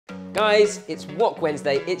Guys, it's Wok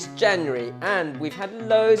Wednesday, it's January, and we've had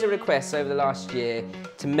loads of requests over the last year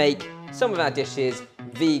to make some of our dishes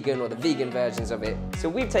vegan or the vegan versions of it. So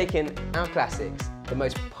we've taken our classics, the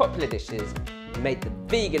most popular dishes, and made the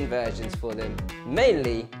vegan versions for them,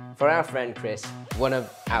 mainly for our friend Chris, one of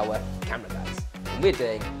our camera guys. And we're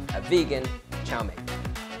doing a vegan chow mein.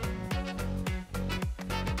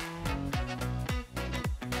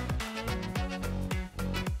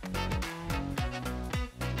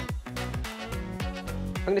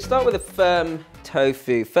 I'm going to start with a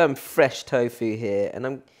firm fresh tofu here,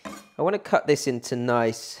 and I want to cut this into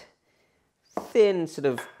nice, thin sort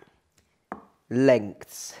of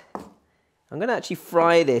lengths. I'm going to actually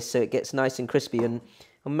fry this so it gets nice and crispy, and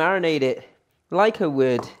I'll marinate it like I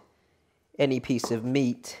would any piece of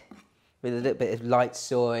meat with a little bit of light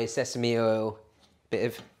soy, sesame oil, a bit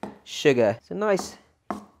of sugar. So nice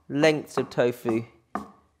lengths of tofu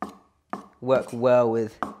work well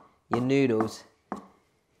with your noodles.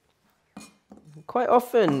 Quite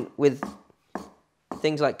often with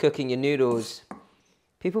things like cooking your noodles,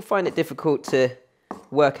 people find it difficult to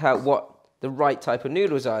work out what the right type of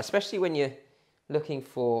noodles are, especially when you're looking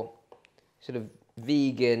for sort of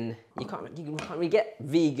vegan. You can't really get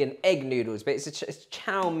vegan egg noodles, but it's a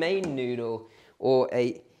chow mein noodle or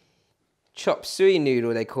a chop suey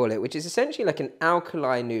noodle, they call it, which is essentially like an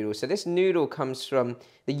alkali noodle. So this noodle comes from,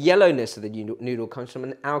 the yellowness of the noodle comes from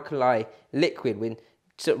an alkali liquid. When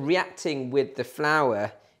so reacting with the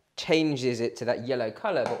flour changes it to that yellow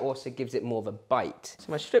color, but also gives it more of a bite.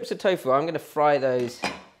 So my strips of tofu, I'm going to fry those.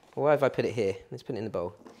 Why have I put it here? Let's put it in the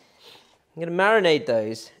bowl. I'm going to marinate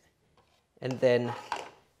those and then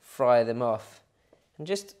fry them off. And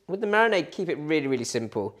just with the marinade, keep it really, really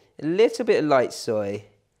simple. A little bit of light soy,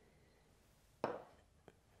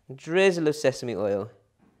 a drizzle of sesame oil,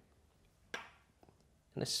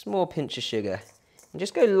 and a small pinch of sugar. And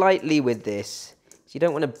just go lightly with this. So you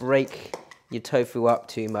don't want to break your tofu up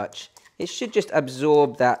too much. It should just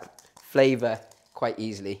absorb that flavor quite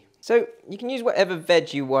easily. So you can use whatever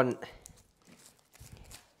veg you want,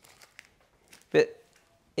 but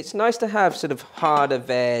it's nice to have sort of harder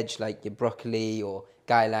veg like your broccoli or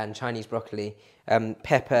gailan, Chinese broccoli,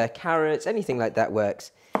 pepper, carrots, anything like that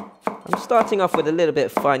works. I'm starting off with a little bit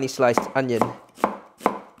of finely sliced onion.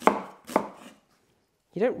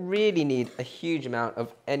 You don't really need a huge amount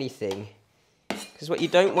of anything, because what you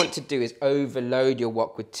don't want to do is overload your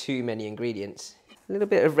wok with too many ingredients. A little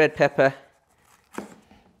bit of red pepper.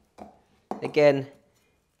 Again,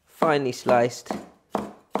 finely sliced.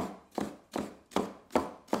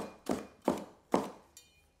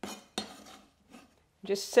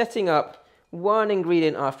 Just setting up one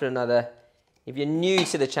ingredient after another. If you're new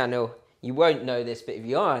to the channel, you won't know this, but if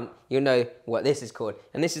you aren't, you'll know what this is called.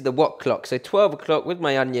 And this is the wok clock. So 12 o'clock with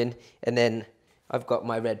my onion, and then I've got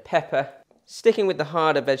my red pepper. Sticking with the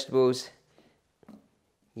harder vegetables,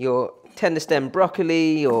 your tender stem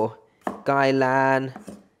broccoli or gailan,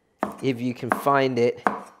 if you can find it.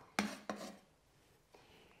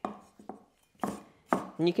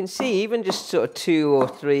 And you can see even just sort of 2 or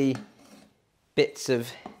 3 bits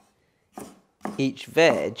of each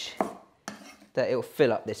veg, that it'll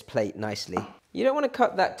fill up this plate nicely. You don't want to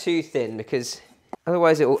cut that too thin, because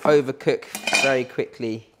otherwise it will overcook very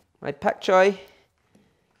quickly. My pak choi,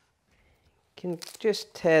 can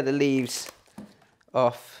just tear the leaves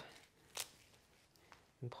off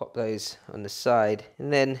and pop those on the side,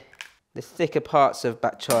 and then the thicker parts of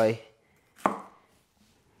bok choy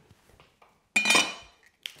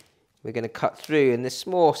we're going to cut through, and the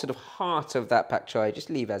small sort of heart of that bok choy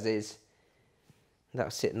just leave as is.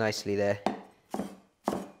 That'll sit nicely there.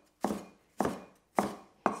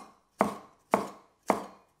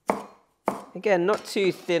 Again, not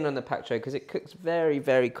too thin on the bok choy because it cooks very,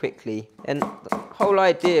 very quickly. And the whole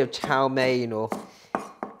idea of chow mein or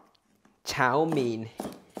chow mein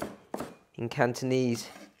in Cantonese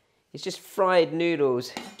is just fried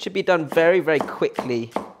noodles. It should be done very, very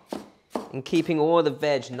quickly and keeping all the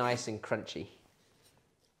veg nice and crunchy.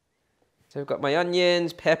 So I've got my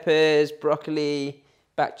onions, peppers, broccoli,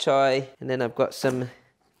 bok choy, and then I've got some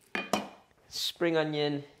spring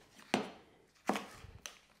onion,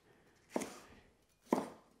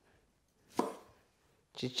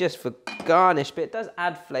 which is just for garnish, but it does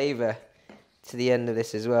add flavour to the end of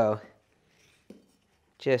this as well.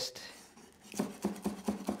 Just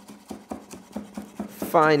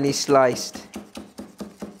finely sliced.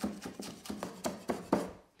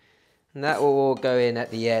 And that will all go in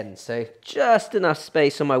at the end. So just enough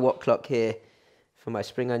space on my wok clock here for my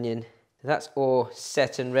spring onion. That's all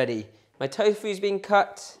set and ready. My tofu's been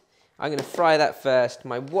cut. I'm going to fry that first.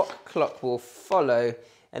 My wok clock will follow,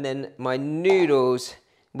 and then my noodles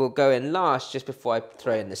will go in last just before I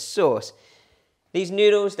throw in the sauce. These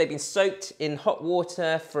noodles, they've been soaked in hot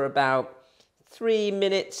water for about 3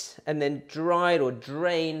 minutes and then dried or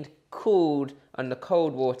drained, cooled under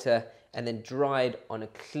cold water and then dried on a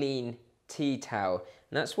clean tea towel.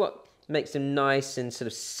 And that's what makes them nice and sort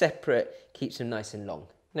of separate, keeps them nice and long.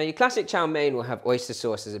 Now your classic chow mein will have oyster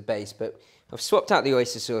sauce as a base, but I've swapped out the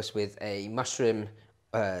oyster sauce with a mushroom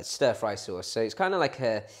stir-fry sauce. So it's kind of like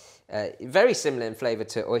a very similar in flavour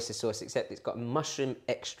to oyster sauce, except it's got mushroom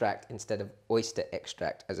extract instead of oyster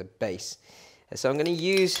extract as a base. So I'm going to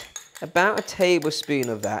use about a tablespoon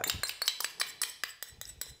of that.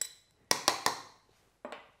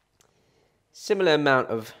 Similar amount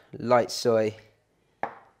of light soy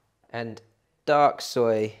and dark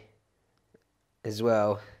soy as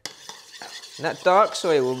well. And that dark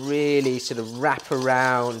soy will really sort of wrap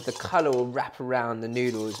around, the colour will wrap around the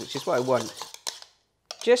noodles, which is what I want.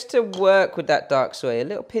 Just to work with that dark soy, a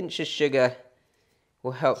little pinch of sugar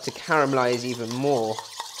will help to caramelise even more.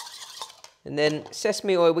 And then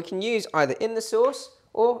sesame oil we can use either in the sauce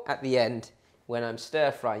or at the end when I'm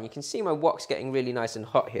stir frying. You can see my wok's getting really nice and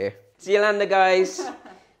hot here. It's Yolanda, guys.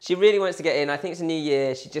 She really wants to get in. I think it's a new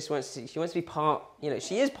year. She just wants to, she wants to be part, you know,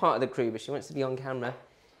 she is part of the crew, but she wants to be on camera.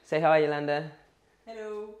 Say hi, Yolanda.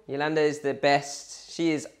 Hello. Yolanda is the best. She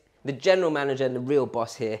is the general manager and the real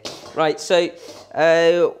boss here. Right, so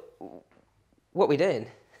what are we doing?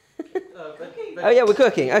 Oh yeah, we're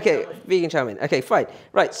cooking. Okay, vegan chow mein. Okay, fine.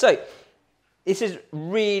 Right, so this is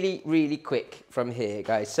really, really quick from here,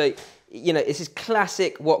 guys. So, you know, this is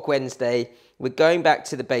classic Wok Wednesday. We're going back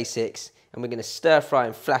to the basics and we're going to stir fry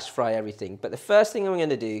and flash fry everything. But the first thing I'm going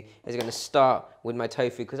to do is I'm going to start with my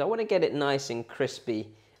tofu because I want to get it nice and crispy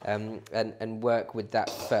and work with that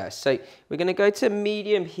first. So we're going to go to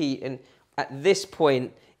medium heat, and at this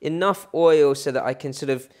point, enough oil so that I can sort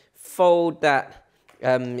of fold that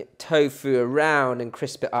tofu around and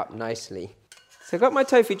crisp it up nicely. So I've got my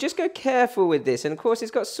tofu. Just go careful with this, and of course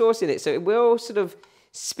it's got sauce in it, so it will sort of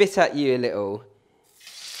spit at you a little.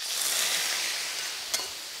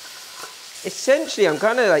 Essentially, I'm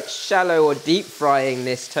kind of like shallow or deep frying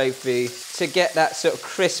this tofu to get that sort of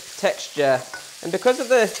crisp texture. And because of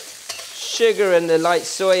the sugar and the light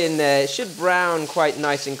soy in there, it should brown quite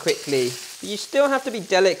nice and quickly. But you still have to be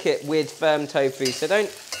delicate with firm tofu, so don't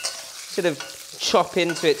sort of chop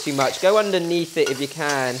into it too much. Go underneath it if you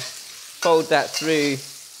can. Fold that through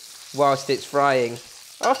whilst it's frying.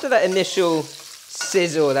 After that initial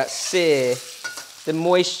sizzle, that sear, the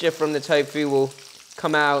moisture from the tofu will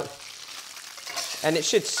come out and it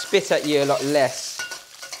should spit at you a lot less.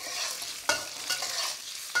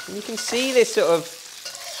 And you can see this sort of,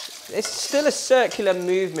 it's still a circular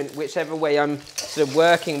movement whichever way I'm sort of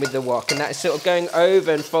working with the wok, and that's sort of going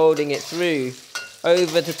over and folding it through,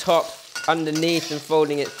 over the top, underneath and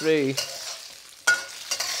folding it through.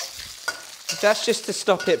 That's just to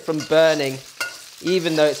stop it from burning,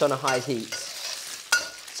 even though it's on a high heat.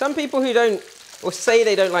 Some people who don't, or say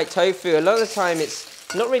they don't like tofu, a lot of the time it's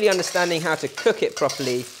not really understanding how to cook it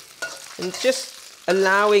properly, and just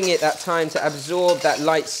allowing it that time to absorb that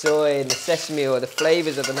light soy and the sesame oil, the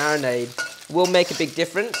flavours of the marinade, will make a big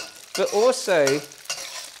difference. But also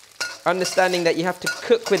understanding that you have to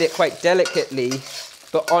cook with it quite delicately,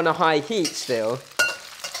 but on a high heat still,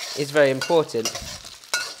 is very important.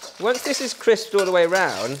 Once this is crisped all the way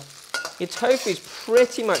around, your tofu is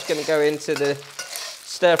pretty much going to go into the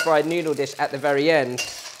stir-fried noodle dish at the very end,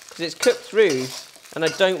 because it's cooked through and I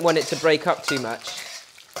don't want it to break up too much.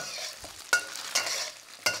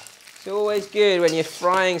 It's always good when you're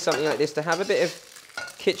frying something like this to have a bit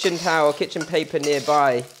of kitchen towel, kitchen paper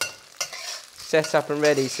nearby, set up and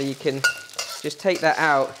ready, so you can just take that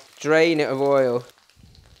out, drain it of oil.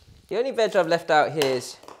 The only veg I've left out here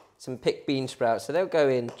is some picked bean sprouts, so they'll go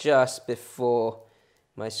in just before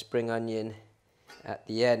my spring onion at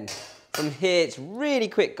the end. From here, it's really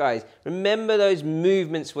quick, guys. Remember those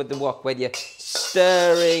movements with the wok, where you're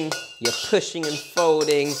stirring, you're pushing and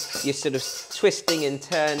folding, you're sort of twisting and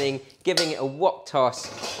turning, giving it a wok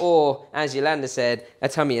toss, or, as Yolanda said, a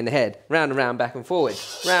tummy in the head. Round and round, back and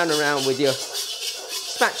forwards. Round and round with your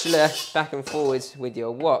spatula, back and forwards with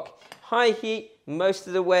your wok. High heat most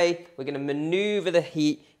of the way. We're going to maneuver the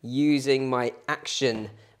heat using my action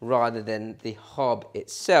rather than the hob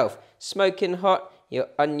itself. Smoking hot, your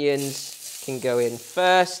onions can go in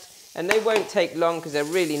first, and they won't take long because they're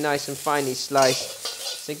really nice and finely sliced.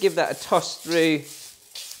 So give that a toss through,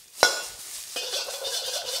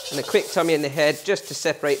 and a quick tummy in the head just to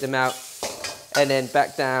separate them out, and then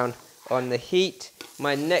back down on the heat.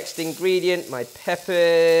 My next ingredient, my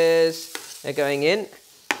peppers, are going in.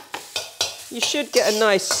 You should get a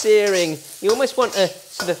nice searing. You almost want a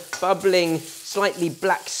sort of bubbling, slightly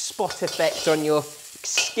black spot effect on your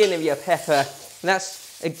skin of your pepper. And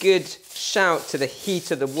that's a good shout to the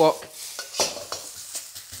heat of the wok.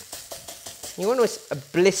 You want to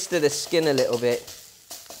blister the skin a little bit.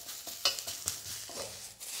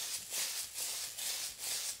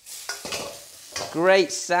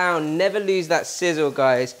 Great sound, never lose that sizzle,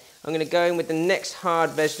 guys. I'm going to go in with the next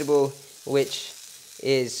hard vegetable, which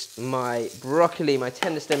is my broccoli, my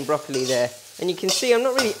tender stem broccoli there. And you can see I'm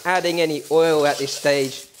not really adding any oil at this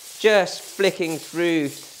stage, just flicking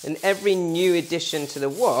through, and every new addition to the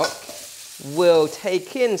wok will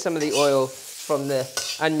take in some of the oil from the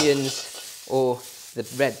onions or the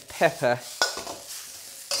red pepper.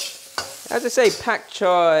 As I say, pak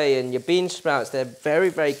choi and your bean sprouts, they're very,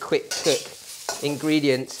 very quick cook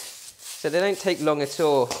ingredients, so they don't take long at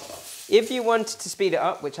all. If you wanted to speed it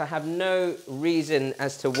up, which I have no reason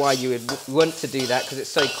as to why you would want to do that because it's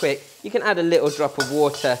so quick, you can add a little drop of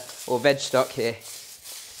water or veg stock here.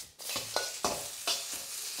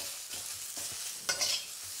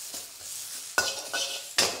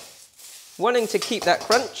 Wanting to keep that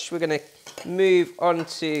crunch, we're going to move on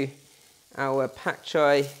to our pak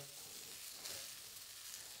choi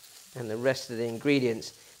and the rest of the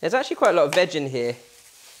ingredients. There's actually quite a lot of veg in here.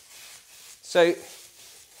 So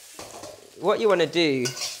what you want to do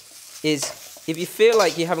is, if you feel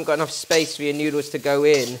like you haven't got enough space for your noodles to go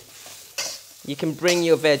in, you can bring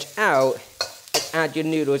your veg out and add your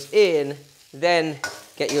noodles in, then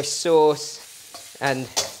get your sauce and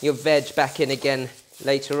your veg back in again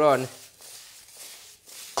later on.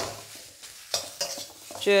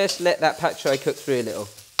 Just let that pak choi cook through a little.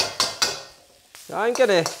 So I'm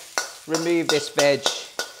going to remove this veg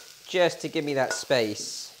just to give me that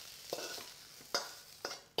space.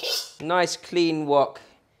 Nice clean wok,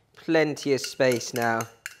 plenty of space now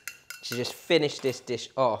to just finish this dish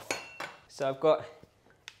off. So I've got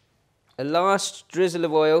a last drizzle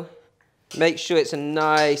of oil. Make sure it's a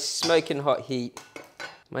nice smoking hot heat.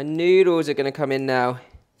 My noodles are going to come in now.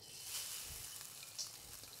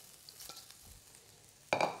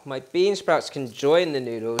 My bean sprouts can join the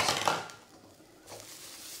noodles.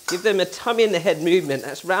 Give them a tummy in the head movement.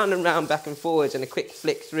 That's round and round, back and forwards, and a quick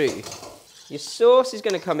flick through. Your sauce is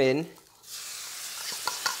going to come in,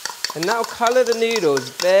 and that'll colour the noodles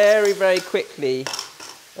very, very quickly,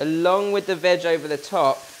 along with the veg over the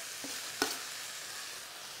top.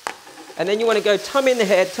 And then you want to go tummy in the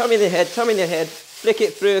head, tummy in the head, tummy in the head, flick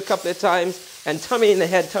it through a couple of times, and tummy in the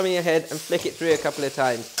head, tummy in the head, and flick it through a couple of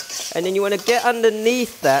times. And then you want to get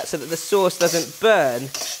underneath that so that the sauce doesn't burn.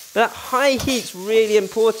 That high heat's really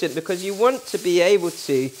important because you want to be able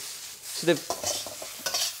to sort of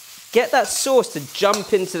get that sauce to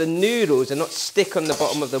jump into the noodles and not stick on the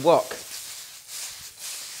bottom of the wok.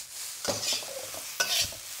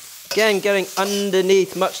 Again, going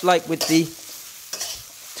underneath, much like with the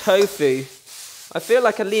tofu. I feel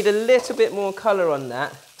like I need a little bit more colour on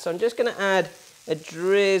that, so I'm just going to add a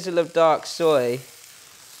drizzle of dark soy.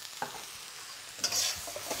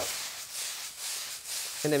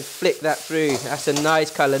 And then flick that through. That's a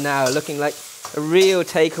nice colour now, looking like a real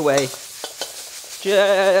takeaway.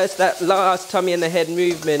 Just that last tummy in the head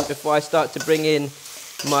movement before I start to bring in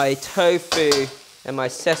my tofu and my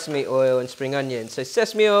sesame oil and spring onion. So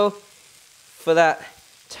sesame oil for that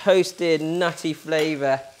toasted, nutty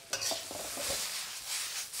flavour.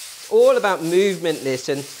 All about movement, this,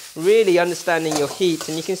 and really understanding your heat.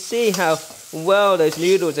 And you can see how well those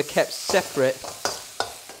noodles are kept separate.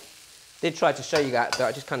 Did try to show you that, but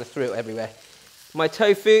I just kind of threw it everywhere. My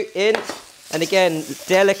tofu in, and again,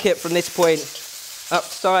 delicate from this point,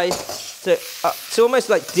 upside, so it's almost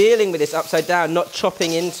like dealing with this upside down, not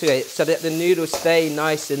chopping into it, so that the noodles stay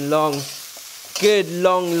nice and long. Good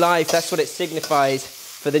long life, that's what it signifies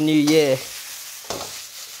for the new year.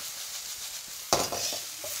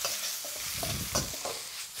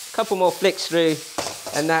 Couple more flicks through,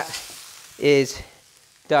 and that is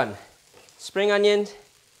done. Spring onions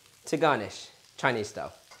to garnish, Chinese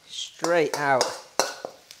style, straight out.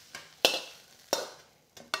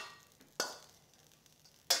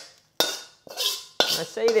 I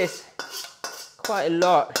say this quite a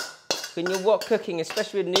lot. When you're wok cooking,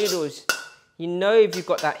 especially with noodles, you know if you've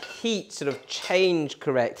got that heat sort of change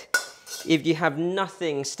correct. If you have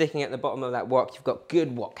nothing sticking at the bottom of that wok, you've got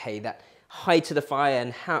good wok hay, that height of the fire,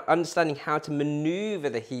 and understanding how to maneuver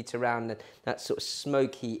the heat around that sort of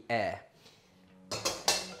smoky air.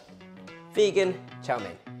 Vegan chow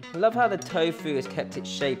mein. I love how the tofu has kept its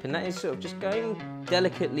shape, and that is sort of just going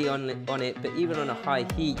delicately on it, but even on a high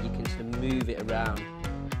heat, you can sort of move it around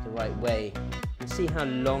the right way. And see how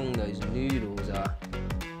long those noodles are.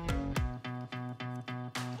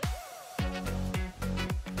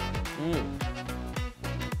 For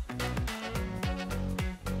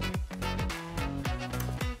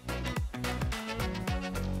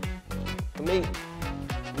me,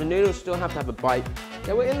 the noodles still have to have a bite.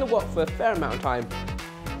 They were in the wok for a fair amount of time,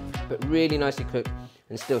 but really nicely cooked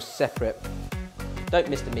and still separate. Don't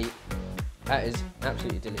miss the meat. That is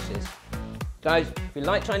absolutely delicious. Guys, if you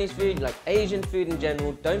like Chinese food, you like Asian food in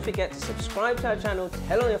general, don't forget to subscribe to our channel,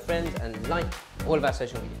 tell all your friends, and like all of our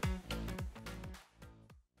social media.